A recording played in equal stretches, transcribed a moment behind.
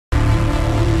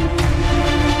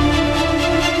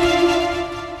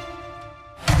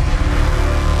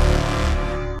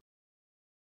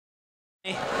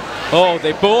Oh,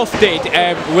 they both did.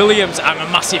 Williams, I'm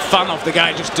a massive fan of. The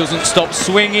guy just doesn't stop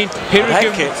swinging.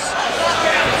 Pirogan,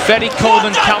 very cold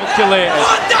and calculated.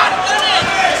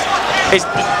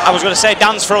 I was going to say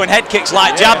Dan's throwing head kicks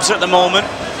like jabs at the moment.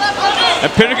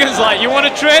 And Pirogan's like, you want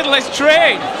to trade? Let's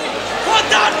trade.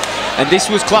 And this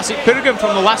was classic Pirogan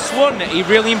from the last one. He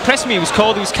really impressed me. He was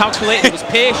cold, he was calculated, he was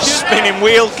patient. Spinning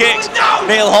wheel kicks.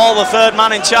 Neil Hall, the third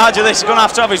man in charge of this, is going to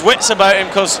have his wits about him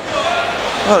because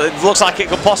well, it looks like it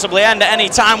could possibly end at any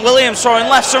time. Williams throwing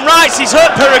lefts and rights. He's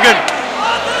hurt Pirogan.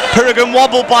 Pirogan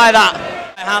wobbled by that.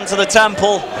 Hand to the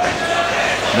temple.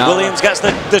 Williams gets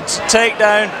the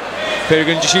takedown.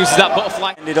 Pirogan just uses that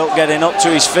butterfly. Ended up getting up to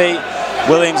his feet.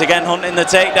 Williams again hunting the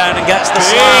takedown and gets the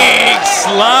big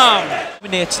slam.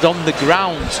 Dominated on the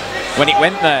ground when it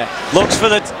went there. Looks for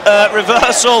the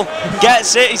reversal.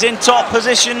 Gets it. He's in top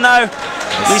position now.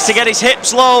 Needs to get his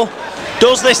hips low.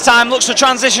 Does this time. Looks to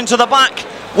transition to the back.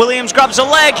 Williams grabs a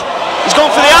leg. He's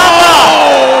going for the armbar.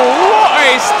 Oh, what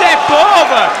a step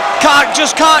over.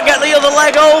 Just can't get the other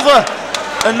leg over.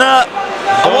 And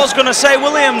I was going to say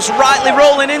Williams rightly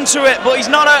rolling into it, but he's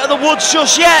not out of the woods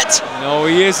just yet. No,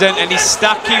 he isn't, and he's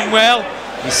stacking well.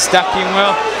 He's stacking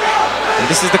well. And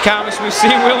this is the calmest we've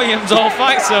seen Williams all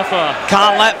fight so far.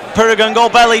 Can't let Pirogan go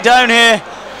belly down here.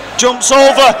 Jumps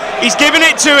over. He's giving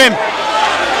it to him.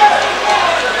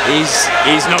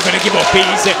 He's not going to give up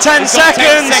easy. 10 seconds.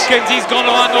 10 seconds. He's going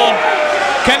to hang on.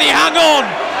 Can he hang on?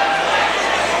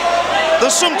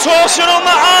 There's some torsion on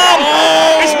the arm.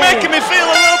 Oh. It's making me feel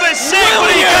a little bit sick when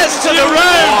he gets to the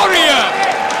round. Warrior.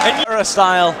 And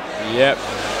style. Yep.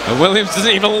 And Williams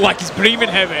doesn't even look like he's breathing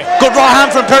heavy. Good right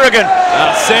hand from Pirogan.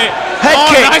 That's it. Head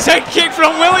kick. Nice head kick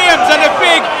from Williams and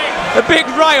a big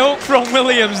right hook from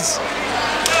Williams.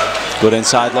 Good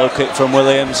inside low kick from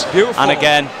Williams. Beautiful. And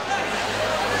again,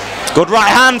 good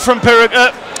right hand from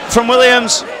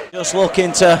Williams. Just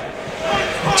looking to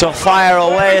fire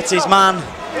away at his man.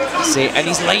 That's it. And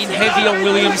he's laying heavy on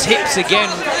Williams' hips again.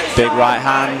 Big right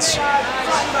hands.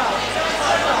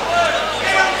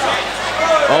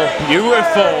 Oh,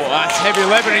 beautiful. That's heavy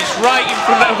leverage right in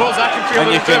front of us. I can feel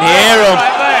and you can hear him.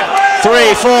 Right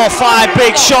 3, 4, 5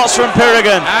 big shots from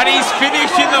Pirogan. And he's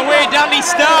finishing the way Danny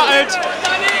started.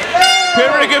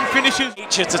 Pirogan finishes.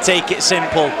 To take it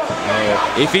simple.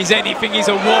 If he's anything, he's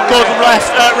a warrior. Good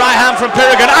right hand from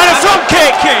Pirogan. And a front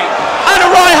kick. And a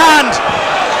right hand.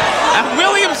 And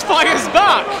Williams fires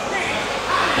back.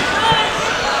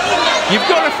 You've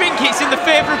got to think it's in the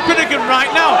favour of Pirogan right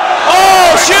now.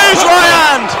 Oh, huge right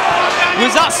hand!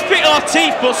 Was that spit or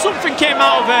teeth? But something came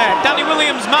out of there. Danny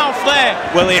Williams' mouth there.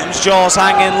 Williams' jaws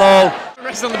hanging low.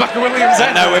 Rest on the back of Williams'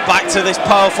 head. Now we're back to this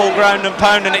powerful ground and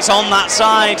pound, and it's on that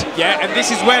side. Yeah, and this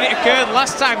is when it occurred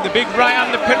last time. The big right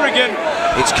hand of Pirogan.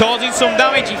 It's causing some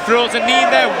damage. He throws a knee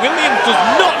there. Williams does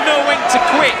not know when to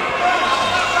quit.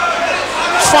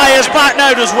 Fires back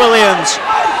now, does Williams.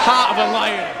 Heart of a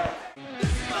lion.